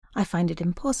I find it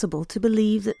impossible to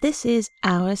believe that this is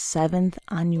our 7th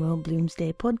annual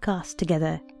Bloomsday podcast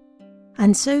together.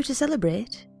 And so to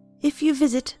celebrate, if you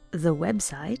visit the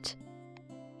website,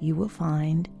 you will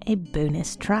find a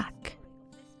bonus track.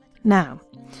 Now,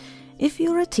 if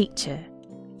you're a teacher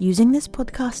using this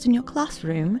podcast in your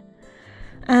classroom,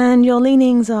 and your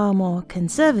leanings are more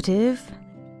conservative,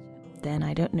 then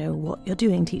I don't know what you're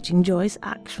doing teaching Joyce,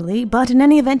 actually, but in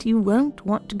any event, you won't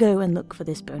want to go and look for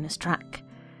this bonus track.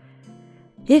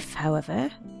 If, however,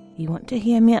 you want to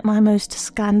hear me at my most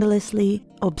scandalously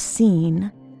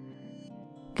obscene,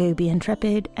 go be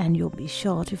intrepid and you'll be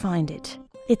sure to find it.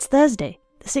 It's Thursday,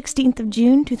 the 16th of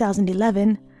June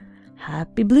 2011.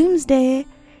 Happy Bloomsday!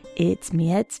 It's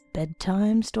Miette's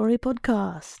bedtime story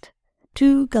podcast.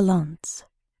 2 Gallants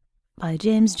by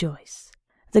James Joyce.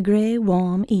 The grey,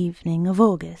 warm evening of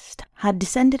August had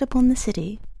descended upon the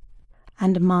city,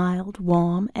 and a mild,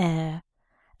 warm air,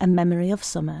 a memory of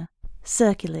summer,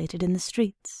 circulated in the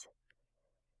streets.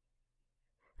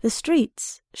 The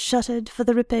streets, shuttered for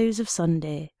the repose of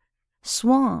Sunday,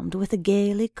 swarmed with a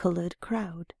gaily coloured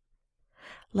crowd.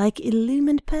 Like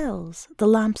illumined pearls, the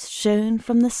lamps shone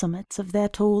from the summits of their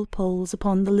tall poles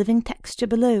upon the living texture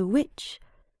below, which,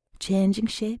 changing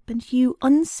shape and hue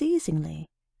unceasingly,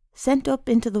 sent up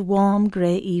into the warm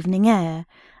grey evening air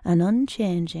an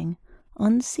unchanging,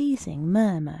 unceasing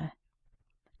murmur.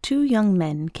 2 young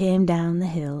men came down the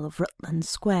hill of Rutland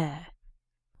Square.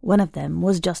 One of them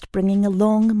was just bringing a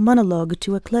long monologue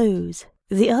to a close.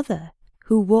 The other,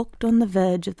 who walked on the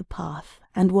verge of the path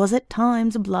and was at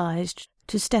times obliged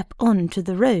to step on to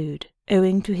the road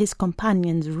owing to his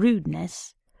companion's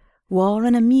rudeness, wore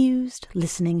an amused,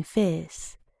 listening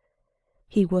face.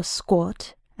 He was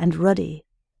squat and ruddy.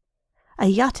 A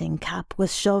yachting cap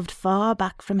was shoved far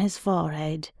back from his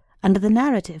forehead, and the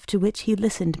narrative to which he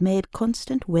listened made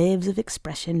constant waves of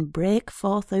expression break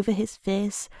forth over his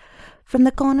face from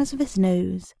the corners of his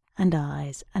nose and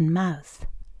eyes and mouth.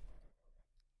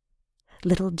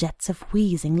 Little jets of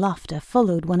wheezing laughter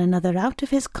followed one another out of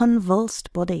his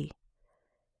convulsed body.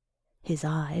 His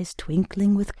eyes,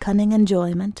 twinkling with cunning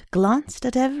enjoyment, glanced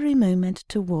at every moment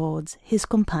towards his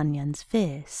companion's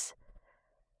face.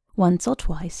 Once or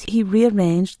twice he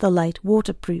rearranged the light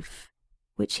waterproof,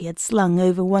 which he had slung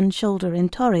over one shoulder in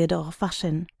toreador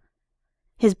fashion.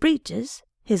 His breeches,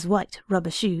 his white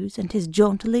rubber shoes, and his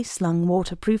jauntily slung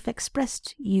waterproof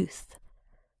expressed youth.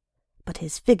 But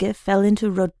his figure fell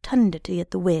into rotundity at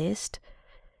the waist,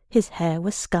 his hair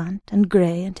was scant and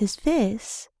grey, and his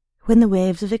face, when the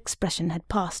waves of expression had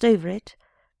passed over it,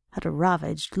 had a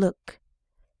ravaged look.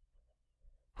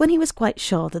 When he was quite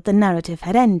sure that the narrative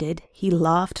had ended, he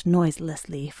laughed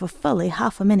noiselessly for fully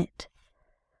half a minute.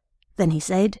 Then he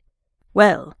said,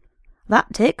 "Well,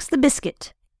 that takes the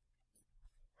biscuit."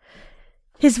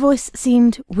 His voice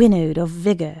seemed winnowed of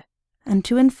vigour, and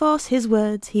to enforce his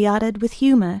words he added with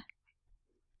humour,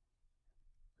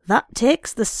 "That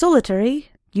takes the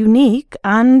solitary, unique,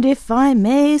 and, if I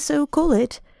may so call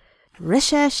it,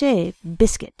 recherché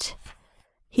biscuit."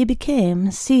 He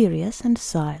became serious and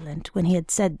silent when he had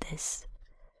said this.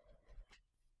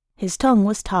 His tongue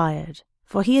was tired,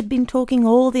 for he had been talking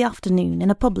all the afternoon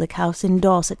in a public house in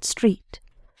Dorset Street.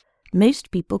 Most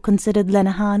people considered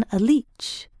Lenihan a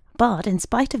leech, but in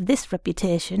spite of this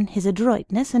reputation, his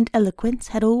adroitness and eloquence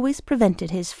had always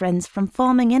prevented his friends from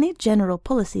forming any general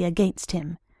policy against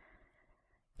him.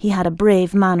 He had a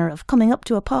brave manner of coming up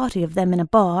to a party of them in a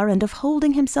bar, and of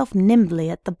holding himself nimbly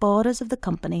at the borders of the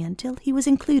company until he was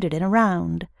included in a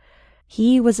round.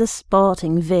 He was a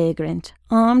sporting vagrant,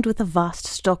 armed with a vast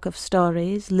stock of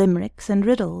stories, limericks, and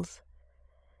riddles.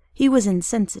 He was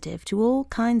insensitive to all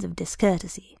kinds of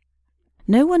discourtesy.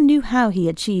 No one knew how he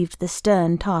achieved the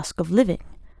stern task of living,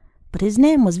 but his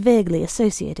name was vaguely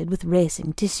associated with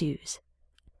racing tissues.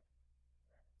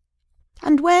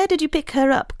 "And where did you pick her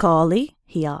up, Corley?"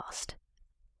 he asked.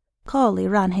 Corley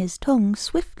ran his tongue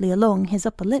swiftly along his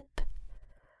upper lip.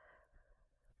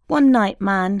 "One night,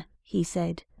 man," he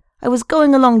said, "I was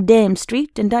going along Dame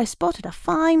Street, and I spotted a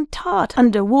fine tart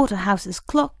under Waterhouse's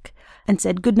clock, and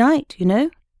said good night, you know.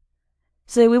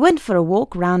 So we went for a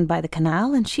walk round by the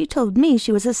canal, and she told me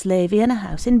she was a slavey in a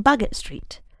house in Baggot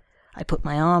Street. I put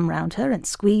my arm round her and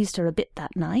squeezed her a bit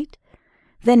that night.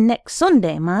 Then next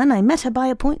Sunday, man, I met her by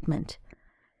appointment.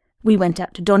 We went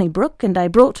out to Donnybrook, and I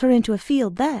brought her into a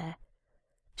field there.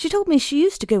 She told me she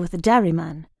used to go with a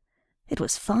dairyman. It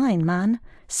was fine, man.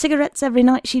 Cigarettes every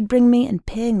night she'd bring me, and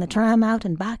paying the tram out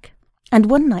and back. And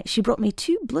one night she brought me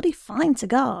 2 bloody fine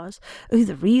cigars,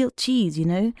 the real cheese, you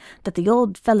know, that the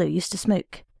old fellow used to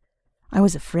smoke. I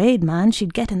was afraid, man,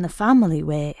 she'd get in the family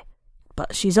way,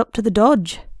 but she's up to the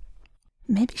dodge."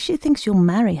 Maybe she thinks you'll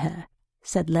marry her,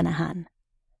 said Lenehan.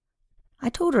 I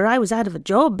told her I was out of a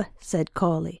job, said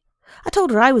Corley. I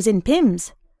told her I was in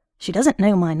Pimm's. She doesn't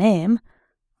know my name.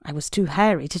 I was too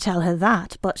hairy to tell her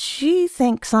that, but she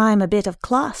thinks I'm a bit of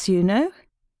class, you know.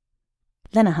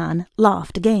 Lenehan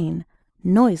laughed again,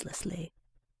 noiselessly.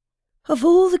 Of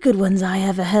all the good ones I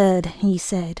ever heard, he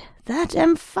said, that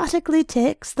emphatically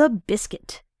takes the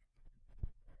biscuit.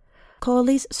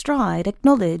 Corley's stride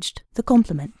acknowledged the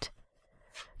compliment.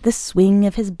 The swing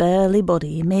of his burly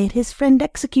body made his friend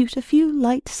execute a few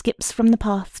light skips from the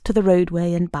path to the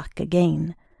roadway and back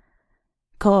again.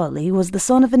 Corley was the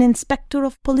son of an inspector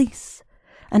of police,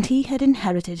 and he had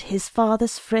inherited his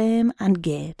father's frame and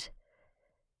gait.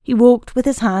 He walked with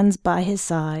his hands by his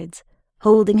sides,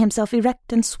 holding himself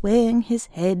erect and swaying his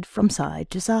head from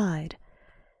side to side.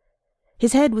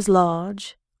 His head was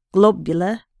large,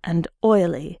 globular, and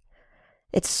oily.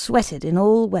 It sweated in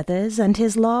all weathers, and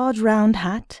his large round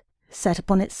hat, set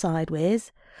upon it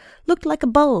sideways, looked like a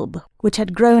bulb which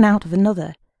had grown out of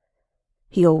another.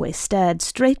 He always stared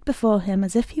straight before him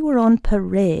as if he were on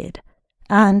parade,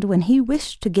 and when he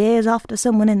wished to gaze after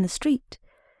someone in the street,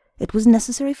 it was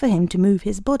necessary for him to move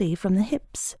his body from the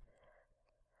hips.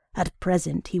 At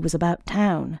present he was about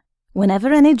town.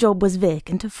 Whenever any job was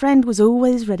vacant, a friend was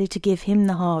always ready to give him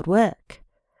the hard work.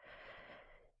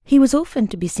 He was often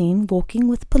to be seen walking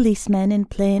with policemen in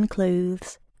plain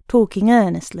clothes, talking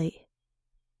earnestly.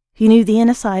 He knew the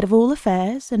inner side of all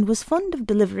affairs, and was fond of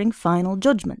delivering final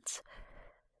judgments.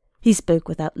 He spoke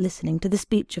without listening to the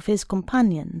speech of his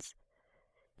companions.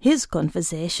 His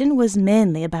conversation was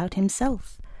mainly about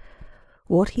himself,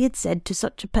 what he had said to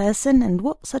such a person, and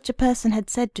what such a person had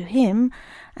said to him,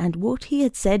 and what he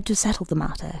had said to settle the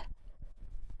matter.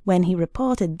 When he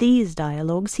reported these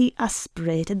dialogues, he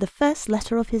aspirated the first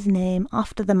letter of his name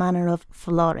after the manner of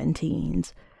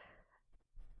Florentines.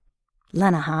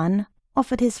 Lenehan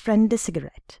offered his friend a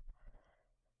cigarette.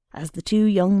 As the two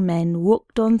young men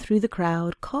walked on through the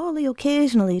crowd, Corley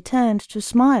occasionally turned to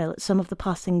smile at some of the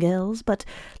passing girls, but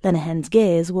Lenehan's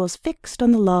gaze was fixed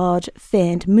on the large,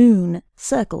 faint moon,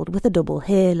 circled with a double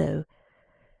halo.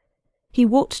 He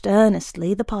watched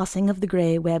earnestly the passing of the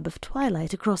grey web of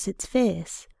twilight across its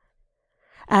face.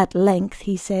 At length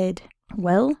he said,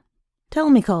 Well, tell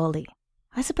me, Corley,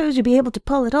 I suppose you'll be able to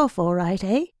pull it off all right,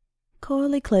 eh?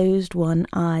 Corley closed one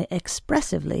eye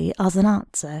expressively as an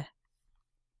answer.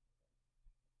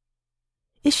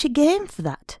 Is she game for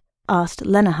that? Asked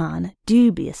Lenehan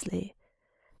dubiously.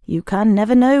 You can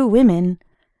never know women.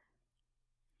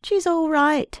 She's all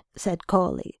right, said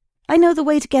Corley. I know the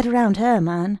way to get around her,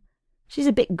 man. She's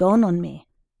a bit gone on me.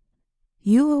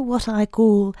 You're what I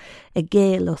call a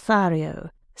gay Lothario,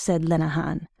 said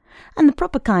Lenehan, and the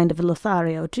proper kind of a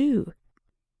Lothario, too.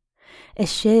 A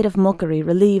shade of mockery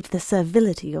relieved the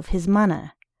servility of his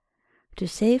manner. To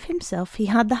save himself, he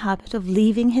had the habit of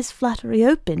leaving his flattery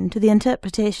open to the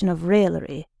interpretation of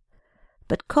raillery.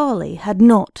 But Corley had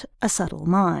not a subtle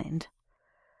mind.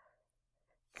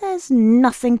 There's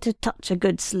nothing to touch a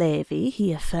good slavey,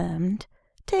 he affirmed.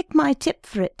 Take my tip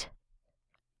for it.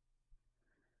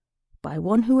 By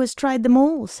one who has tried them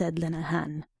all, said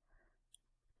Lenehan.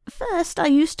 First I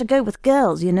used to go with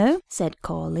girls, you know, said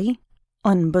Corley,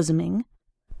 unbosoming.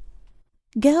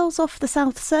 Girls off the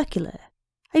South Circular.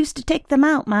 I used to take them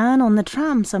out, man, on the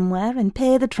tram somewhere, and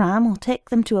pay the tram, or take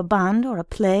them to a band or a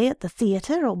play at the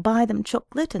theatre, or buy them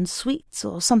chocolate and sweets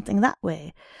or something that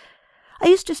way. I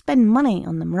used to spend money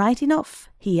on them right enough,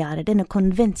 he added in a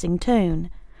convincing tone,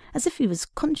 as if he was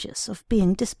conscious of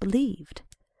being disbelieved.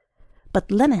 But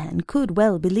Lenehan could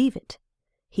well believe it.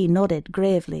 He nodded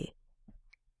gravely.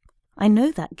 I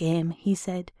know that game, he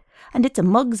said, and it's a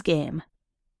mug's game.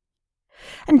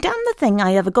 And damn the thing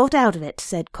I ever got out of it,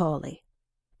 said Corley.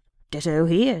 Ditto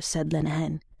here, said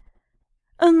Lenehan.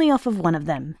 Only off of one of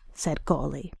them, said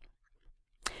Corley.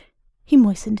 He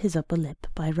moistened his upper lip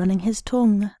by running his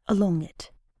tongue along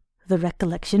it. The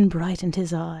recollection brightened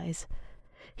his eyes.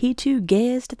 He too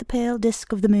gazed at the pale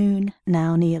disk of the moon,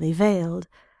 now nearly veiled,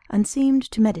 and seemed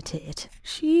to meditate.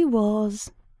 She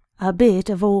was a bit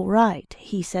of all right,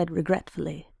 he said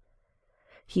regretfully.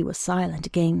 He was silent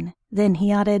again. Then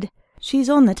he added, She's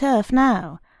on the turf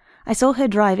now. I saw her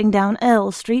driving down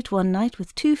Earl Street one night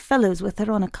with two fellows with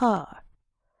her on a car.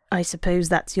 I suppose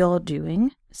that's your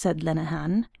doing, said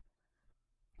Lenehan.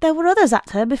 There were others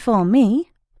at her before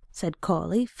me, said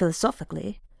Corley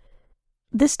philosophically.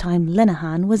 This time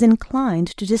Lenehan was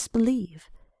inclined to disbelieve.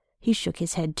 He shook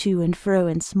his head to and fro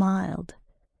and smiled.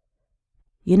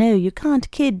 You know, you can't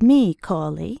kid me,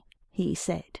 Corley, he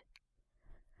said.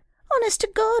 Honest to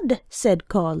God, said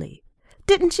Corley.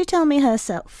 Didn't she tell me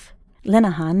herself?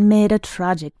 Lenehan made a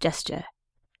tragic gesture.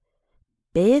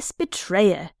 Base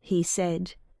betrayer, he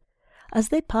said. As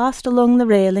they passed along the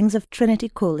railings of Trinity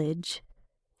College,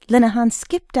 Lenehan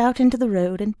skipped out into the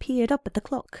road and peered up at the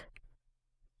clock.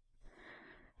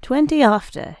 20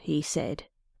 after, he said.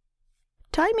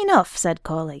 Time enough, said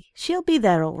Corley. She'll be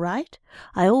there all right.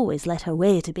 I always let her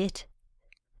wait a bit.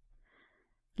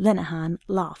 Lenehan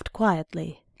laughed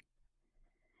quietly.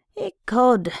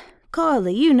 Ecod,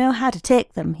 Corley, you know how to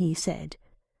take them, he said.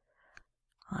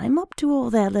 I'm up to all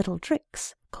their little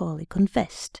tricks, Corley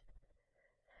confessed.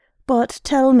 But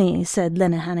tell me, said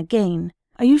Lenehan again,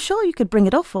 are you sure you could bring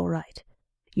it off all right?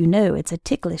 You know it's a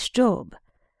ticklish job.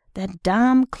 They're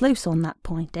damn close on that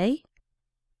point, eh?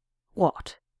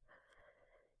 What?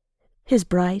 His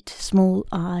bright, small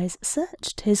eyes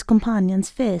searched his companion's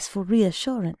face for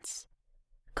reassurance.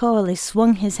 Corley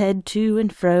swung his head to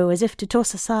and fro as if to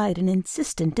toss aside an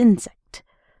insistent insect,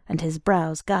 and his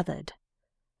brows gathered.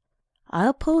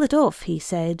 I'll pull it off, he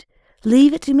said.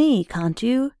 Leave it to me, can't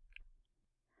you?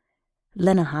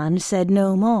 Lenehan said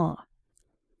no more.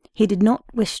 He did not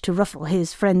wish to ruffle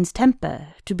his friend's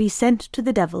temper, to be sent to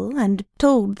the devil and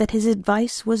told that his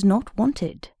advice was not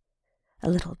wanted. A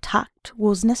little tact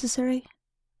was necessary.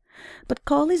 But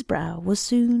Corley's brow was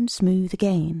soon smooth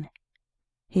again.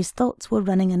 His thoughts were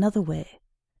running another way.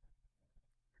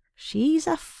 She's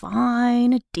a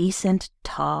fine, decent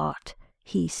tart,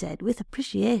 he said with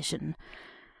appreciation.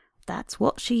 That's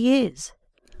what she is.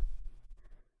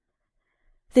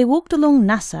 They walked along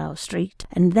Nassau Street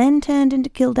and then turned into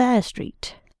Kildare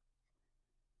Street.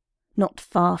 Not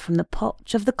far from the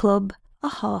porch of the club, a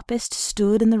harpist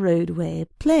stood in the roadway,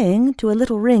 playing to a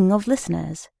little ring of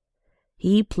listeners.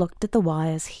 He plucked at the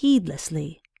wires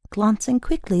heedlessly, glancing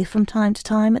quickly from time to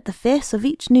time at the face of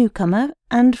each newcomer,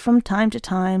 and from time to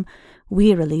time,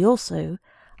 wearily also,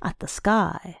 at the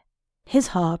sky. His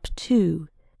harp, too,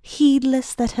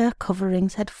 heedless that her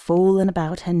coverings had fallen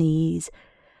about her knees,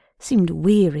 seemed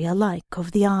weary alike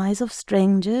of the eyes of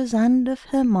strangers and of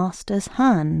her master's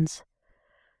hands.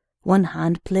 One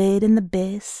hand played in the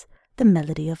bass the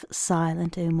melody of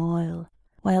Silent O Moyle,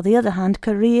 while the other hand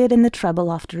careered in the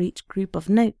treble after each group of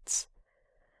notes.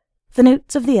 The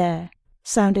notes of the air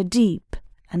sounded deep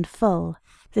and full.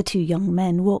 The two young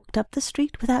men walked up the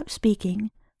street without speaking,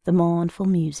 the mournful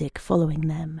music following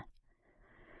them.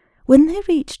 When they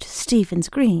reached Stephen's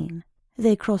Green,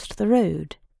 they crossed the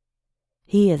road.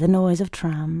 Here the noise of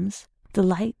trams, the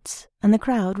lights, and the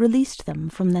crowd released them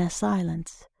from their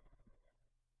silence.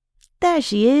 There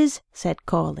she is, said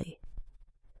Corley.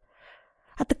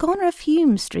 At the corner of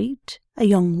Hume Street, a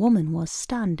young woman was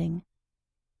standing.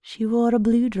 She wore a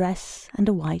blue dress and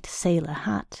a white sailor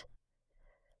hat.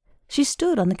 She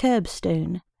stood on the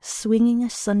curbstone, swinging a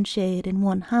sunshade in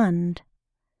one hand.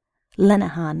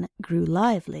 Lenehan grew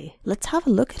lively. Let's have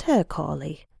a look at her,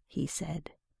 Corley, he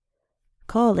said.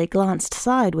 Corley glanced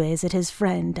sideways at his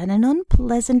friend, and an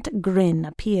unpleasant grin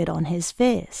appeared on his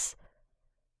face.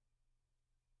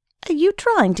 Are you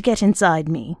trying to get inside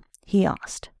me? He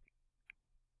asked.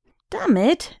 Damn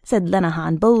it, said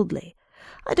Lenehan boldly.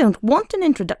 I don't want an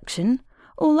introduction.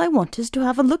 All I want is to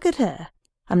have a look at her.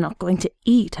 I'm not going to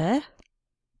eat her.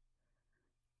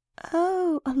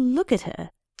 Oh, a look at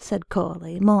her, said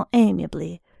Corley more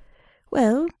amiably.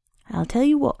 Well, I'll tell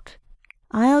you what.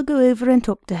 I'll go over and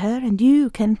talk to her, and you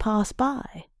can pass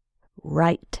by.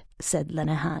 Right, said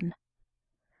Lenehan.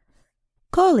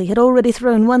 Corley had already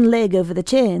thrown one leg over the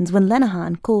chains when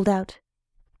Lenehan called out,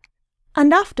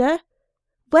 And after,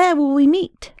 where will we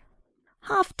meet?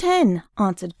 10:30,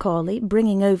 answered Corley,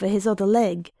 bringing over his other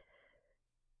leg.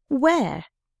 Where?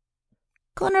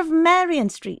 Corner of Marion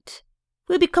Street.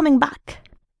 We'll be coming back.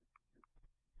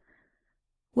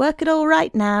 Work it all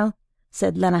right now,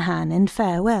 said Lenehan in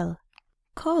farewell.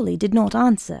 Corley did not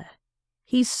answer.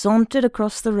 He sauntered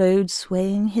across the road,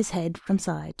 swaying his head from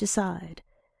side to side.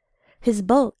 His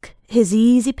bulk, his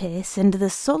easy pace, and the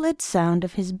solid sound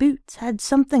of his boots had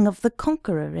something of the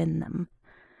conqueror in them.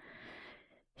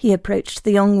 He approached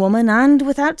the young woman and,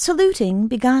 without saluting,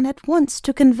 began at once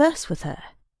to converse with her.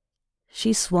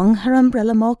 She swung her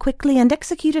umbrella more quickly and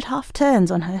executed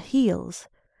half-turns on her heels.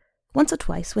 Once or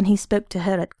twice, when he spoke to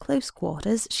her at close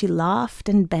quarters, she laughed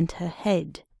and bent her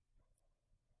head.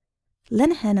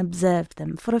 Lenehan observed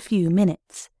them for a few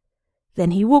minutes. Then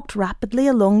he walked rapidly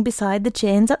along beside the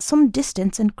chains at some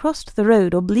distance and crossed the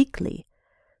road obliquely.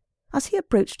 As he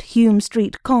approached Hume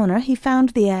Street corner, he found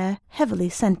the air heavily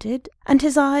scented, and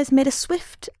his eyes made a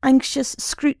swift, anxious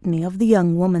scrutiny of the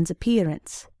young woman's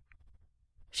appearance.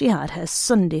 She had her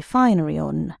Sunday finery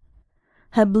on.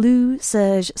 Her blue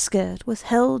serge skirt was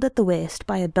held at the waist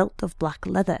by a belt of black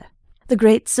leather. The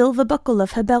great silver buckle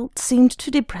of her belt seemed to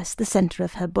depress the centre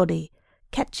of her body,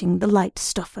 catching the light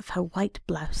stuff of her white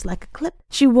blouse like a clip.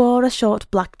 She wore a short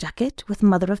black jacket with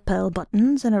mother-of-pearl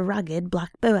buttons and a ragged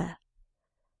black boa.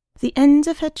 The ends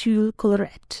of her tulle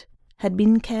collarette had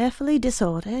been carefully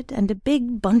disordered, and a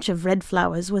big bunch of red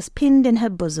flowers was pinned in her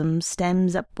bosom,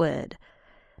 stems upward.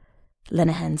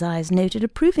 Lenehan's eyes noted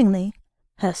approvingly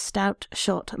her stout,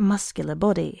 short, muscular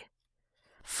body.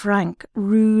 Frank,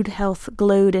 rude health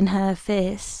glowed in her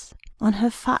face, on her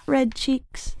fat red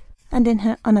cheeks, and in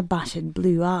her unabashed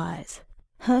blue eyes.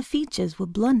 Her features were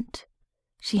blunt.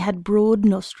 She had broad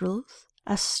nostrils,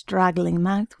 a straggling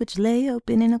mouth which lay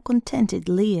open in a contented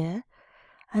leer,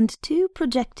 and two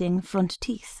projecting front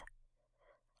teeth.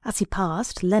 As he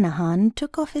passed, Lenehan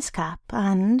took off his cap,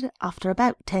 and, after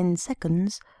about 10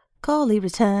 seconds, Corley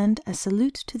returned a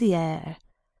salute to the air.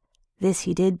 This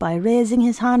he did by raising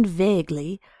his hand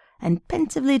vaguely and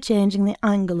pensively changing the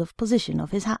angle of position of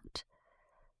his hat.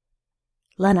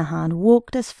 Lenehan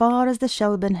walked as far as the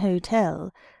Shelburne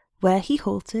Hotel, where he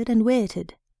halted and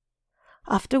waited.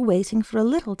 After waiting for a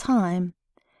little time,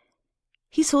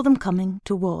 he saw them coming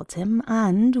towards him,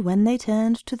 and when they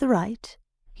turned to the right,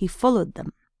 he followed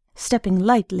them, stepping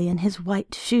lightly in his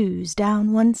white shoes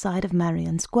down one side of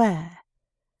Marion Square.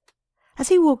 As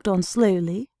he walked on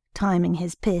slowly, timing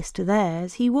his pace to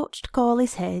theirs, he watched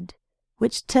Corley's head,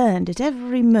 which turned at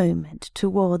every moment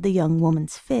toward the young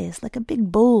woman's face like a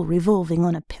big ball revolving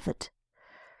on a pivot.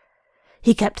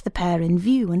 He kept the pair in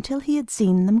view until he had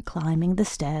seen them climbing the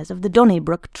stairs of the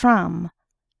Donnybrook tram.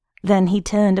 Then he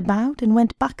turned about and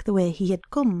went back the way he had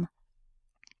come.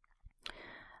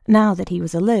 Now that he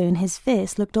was alone, his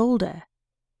face looked older.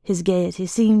 His gaiety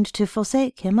seemed to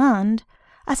forsake him, and,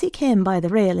 as he came by the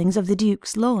railings of the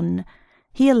Duke's lawn,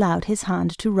 he allowed his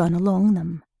hand to run along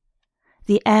them.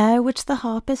 The air which the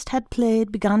harpist had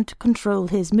played began to control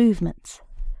his movements.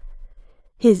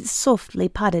 His softly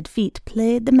padded feet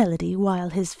played the melody while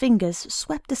his fingers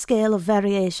swept a scale of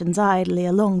variations idly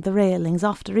along the railings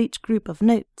after each group of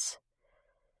notes.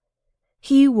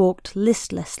 He walked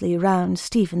listlessly round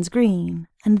Stephen's Green,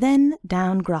 and then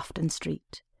down Grafton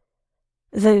Street.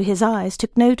 Though his eyes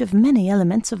took note of many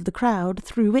elements of the crowd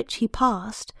through which he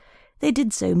passed, they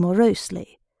did so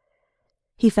morosely.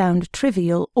 He found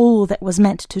trivial all that was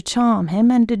meant to charm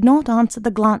him, and did not answer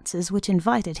the glances which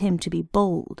invited him to be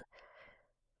bold.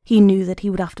 He knew that he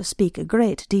would have to speak a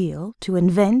great deal, to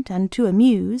invent and to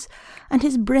amuse, and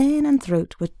his brain and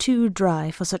throat were too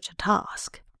dry for such a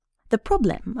task. The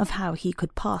problem of how he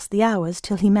could pass the hours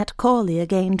till he met Corley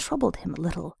again troubled him a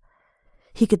little.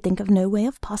 He could think of no way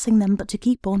of passing them but to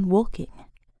keep on walking.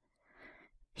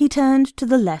 He turned to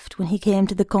the left when he came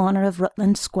to the corner of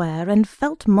Rutland Square, and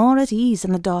felt more at ease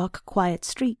in the dark, quiet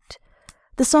street,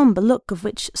 the sombre look of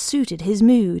which suited his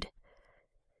mood.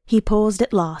 He paused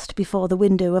at last before the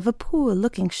window of a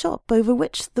poor-looking shop over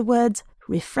which the words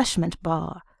 "Refreshment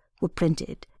Bar" were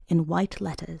printed in white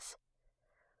letters.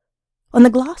 On the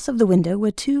glass of the window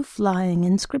were two flying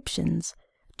inscriptions,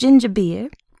 "Ginger Beer"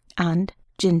 and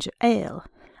 "Ginger Ale."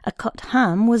 A cut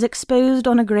ham was exposed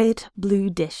on a great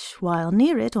blue dish, while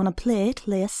near it on a plate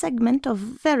lay a segment of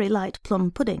very light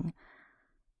plum pudding.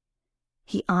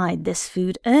 He eyed this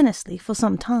food earnestly for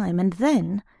some time, and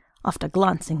then, after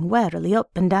glancing warily up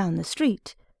and down the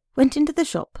street, went into the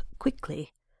shop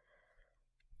quickly.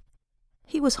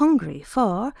 He was hungry,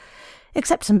 for,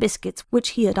 except some biscuits which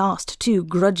he had asked 2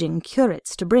 grudging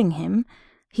curates to bring him,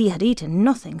 he had eaten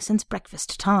nothing since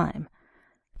breakfast time.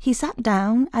 He sat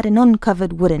down at an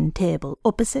uncovered wooden table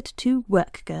opposite 2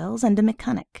 work girls and a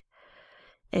mechanic.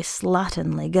 A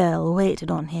slatternly girl waited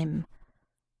on him.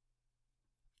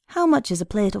 "How much is a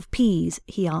plate of peas?"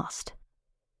 he asked.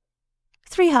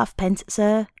 3 halfpence,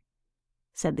 sir,"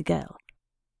 said the girl.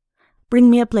 "Bring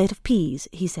me a plate of peas,"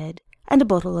 he said, "and a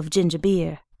bottle of ginger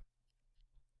beer."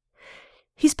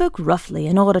 He spoke roughly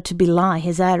in order to belie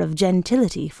his air of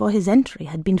gentility, for his entry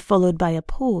had been followed by a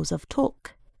pause of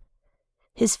talk.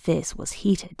 His face was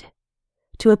heated.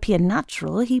 To appear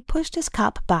natural, he pushed his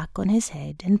cap back on his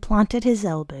head and planted his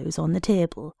elbows on the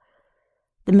table.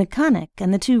 The mechanic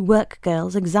and the 2 work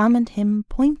girls examined him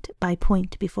point by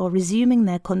point before resuming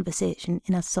their conversation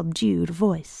in a subdued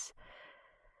voice.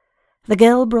 The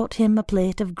girl brought him a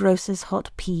plate of grocer's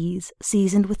hot peas,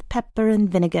 seasoned with pepper and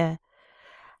vinegar,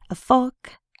 a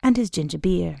fork, and his ginger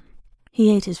beer. He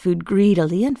ate his food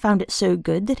greedily and found it so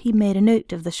good that he made a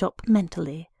note of the shop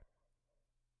mentally.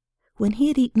 When he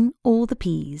had eaten all the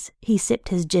peas, he sipped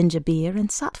his ginger beer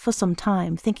and sat for some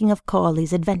time thinking of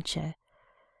Corley's adventure.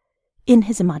 In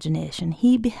his imagination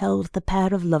he beheld the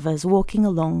pair of lovers walking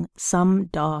along some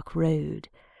dark road.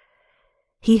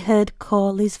 He heard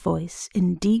Corley's voice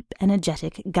in deep,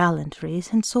 energetic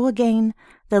gallantries, and saw again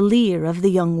the leer of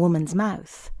the young woman's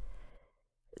mouth.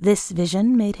 This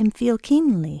vision made him feel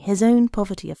keenly his own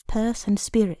poverty of purse and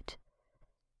spirit.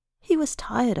 He was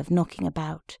tired of knocking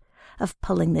about, of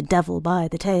pulling the devil by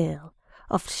the tail,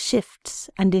 of shifts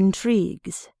and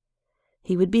intrigues.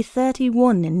 He would be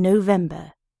 31 in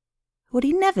November. Would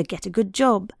he never get a good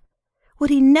job?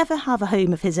 Would he never have a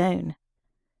home of his own?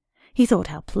 He thought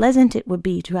how pleasant it would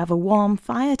be to have a warm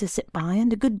fire to sit by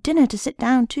and a good dinner to sit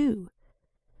down to.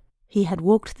 He had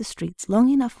walked the streets long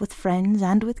enough with friends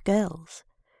and with girls.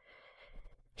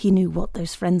 He knew what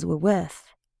those friends were worth.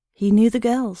 He knew the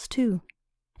girls, too.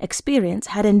 Experience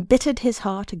had embittered his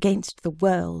heart against the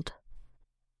world.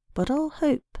 But all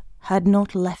hope had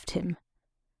not left him.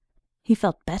 He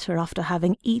felt better after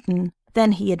having eaten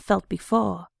than he had felt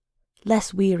before,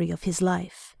 less weary of his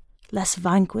life, less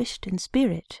vanquished in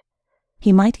spirit.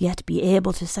 He might yet be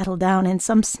able to settle down in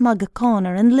some smug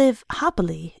corner and live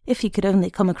happily if he could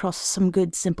only come across some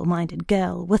good simple-minded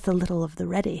girl with a little of the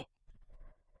ready.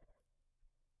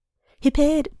 He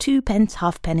paid 2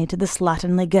 halfpenny to the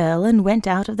slatternly girl and went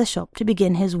out of the shop to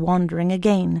begin his wandering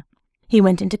again. He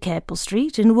went into Capel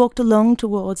Street and walked along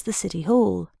towards the City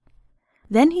Hall.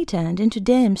 Then he turned into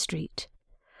Dame Street.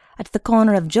 At the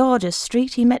corner of George's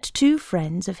Street he met 2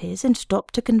 friends of his and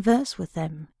stopped to converse with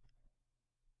them.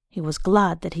 He was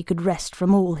glad that he could rest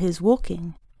from all his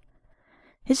walking.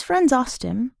 His friends asked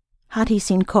him, had he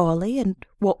seen Corley and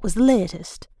what was the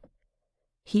latest?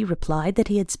 He replied that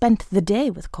he had spent the day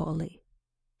with Corley.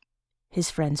 His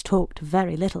friends talked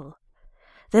very little.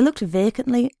 They looked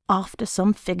vacantly after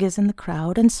some figures in the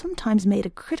crowd and sometimes made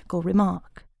a critical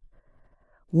remark.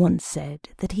 One said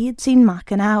that he had seen Mac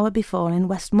an hour before in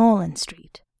Westmoreland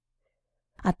Street.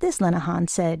 At this Lenehan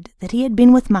said that he had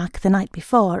been with Mac the night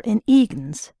before in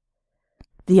Egan's.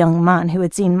 The young man who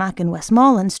had seen Mac in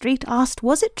Westmoreland Street asked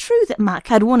was it true that Mac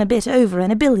had won a bit over in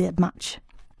a billiard match.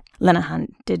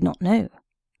 Lenehan did not know.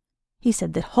 He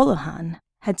said that Holohan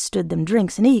had stood them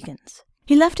drinks in Egan's.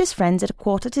 He left his friends at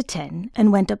 9:45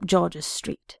 and went up George's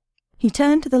Street. He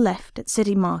turned to the left at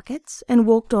City Markets and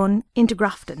walked on into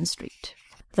Grafton Street.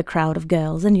 The crowd of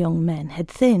girls and young men had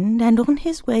thinned, and on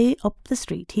his way up the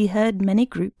street he heard many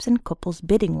groups and couples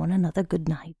bidding one another good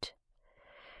night.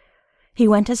 He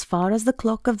went as far as the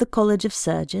clock of the College of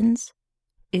Surgeons.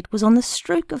 It was on the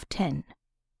stroke of 10.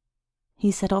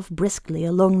 He set off briskly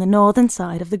along the northern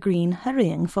side of the green,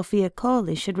 hurrying for fear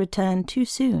Corley should return too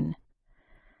soon.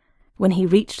 When he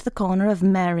reached the corner of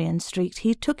Marion Street,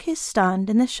 he took his stand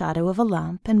in the shadow of a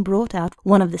lamp and brought out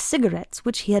one of the cigarettes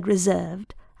which he had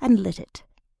reserved and lit it.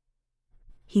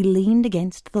 He leaned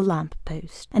against the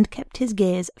lamp-post and kept his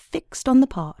gaze fixed on the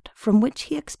part from which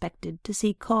he expected to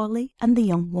see Corley and the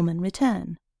young woman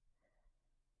return.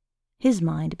 His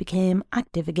mind became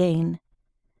active again.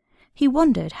 He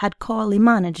wondered had Corley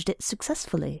managed it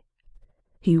successfully.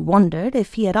 He wondered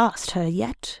if he had asked her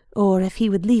yet, or if he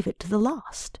would leave it to the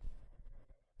last.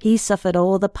 He suffered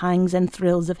all the pangs and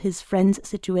thrills of his friend's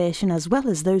situation as well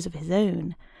as those of his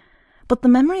own, but the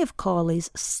memory of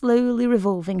Corley's slowly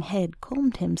revolving head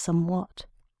calmed him somewhat.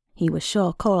 He was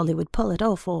sure Corley would pull it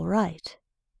off all right.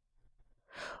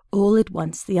 All at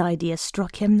once the idea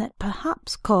struck him that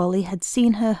perhaps Corley had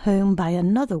seen her home by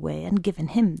another way and given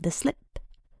him the slip.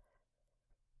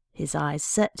 His eyes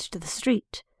searched the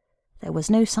street. There was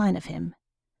no sign of him.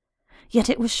 Yet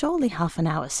it was surely half an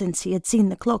hour since he had seen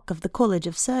the clock of the College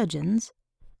of Surgeons.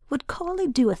 Would Corley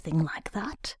do a thing like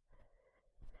that?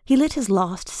 He lit his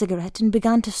last cigarette and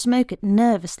began to smoke it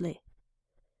nervously.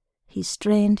 He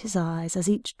strained his eyes as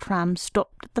each tram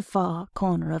stopped at the far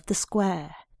corner of the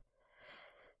square.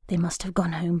 They must have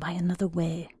gone home by another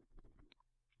way.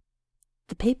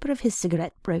 The paper of his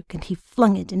cigarette broke, and he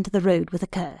flung it into the road with a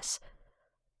curse.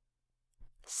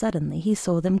 Suddenly he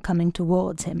saw them coming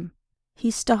towards him. He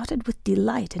started with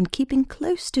delight, and keeping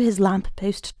close to his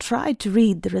lamp-post tried to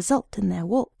read the result in their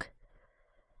walk.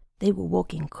 They were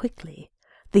walking quickly,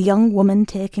 the young woman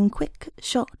taking quick,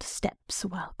 short steps,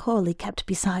 while Corley kept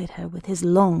beside her with his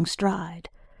long stride.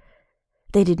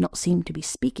 They did not seem to be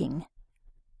speaking.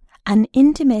 An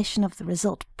intimation of the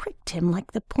result pricked him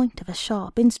like the point of a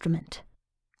sharp instrument.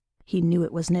 He knew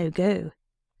it was no go.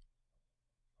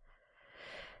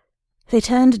 They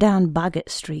turned down Bagot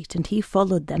Street, and he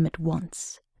followed them at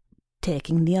once,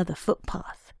 taking the other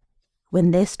footpath.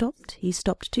 When they stopped, he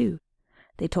stopped too.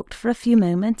 They talked for a few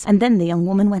moments, and then the young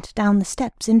woman went down the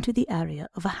steps into the area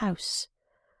of a house.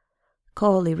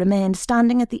 Corley remained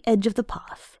standing at the edge of the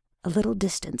path, a little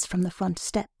distance from the front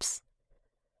steps.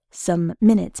 Some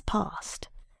minutes passed.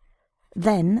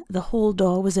 Then the hall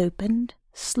door was opened,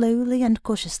 slowly and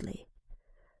cautiously.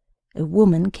 A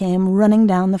woman came running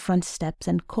down the front steps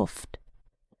and coughed.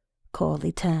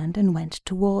 Corley turned and went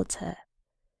towards her.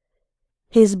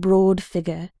 His broad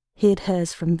figure hid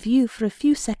hers from view for a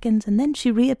few seconds, and then she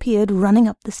reappeared running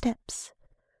up the steps.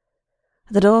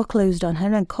 The door closed on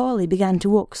her, and Corley began to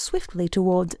walk swiftly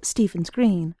towards Stephen's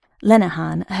Green.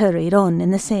 Lenihan hurried on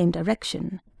in the same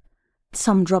direction.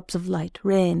 Some drops of light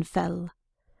rain fell.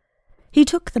 He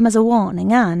took them as a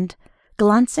warning, and,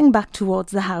 glancing back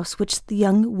towards the house which the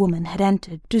young woman had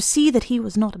entered, to see that he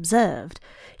was not observed,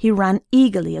 he ran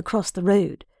eagerly across the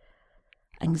road.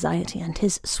 Anxiety and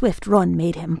his swift run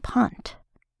made him pant.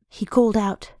 He called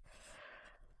out,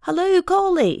 "Hello,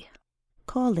 Corley!"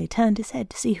 Corley turned his head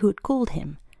to see who had called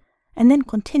him, and then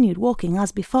continued walking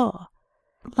as before.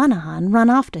 Lenihan ran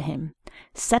after him,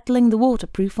 settling the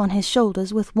waterproof on his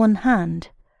shoulders with one hand.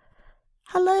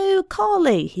 "Hello,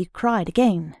 Corley!" he cried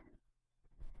again.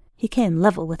 He came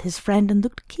level with his friend and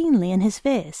looked keenly in his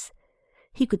face.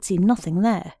 He could see nothing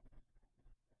there.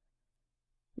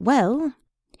 "Well,"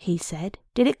 he said,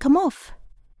 "did it come off?"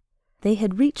 They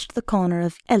had reached the corner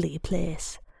of Ely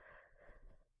Place.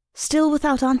 Still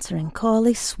without answering,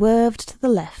 Corley swerved to the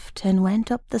left and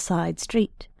went up the side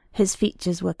street. His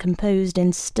features were composed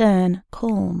in stern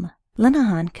calm.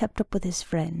 Lenihan kept up with his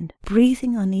friend,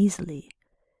 breathing uneasily.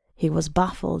 He was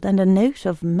baffled, and a note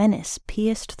of menace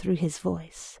pierced through his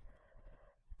voice.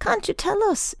 "Can't you tell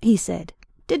us?" he said.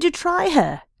 "Did you try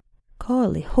her?"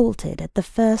 Corley halted at the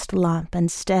first lamp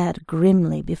and stared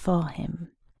grimly before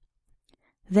him.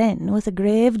 Then, with a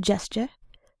grave gesture,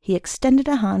 he extended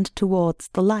a hand towards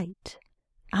the light,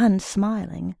 and,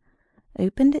 smiling,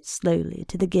 opened it slowly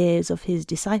to the gaze of his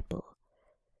disciple.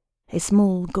 A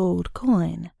small gold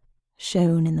coin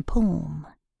shone in the palm.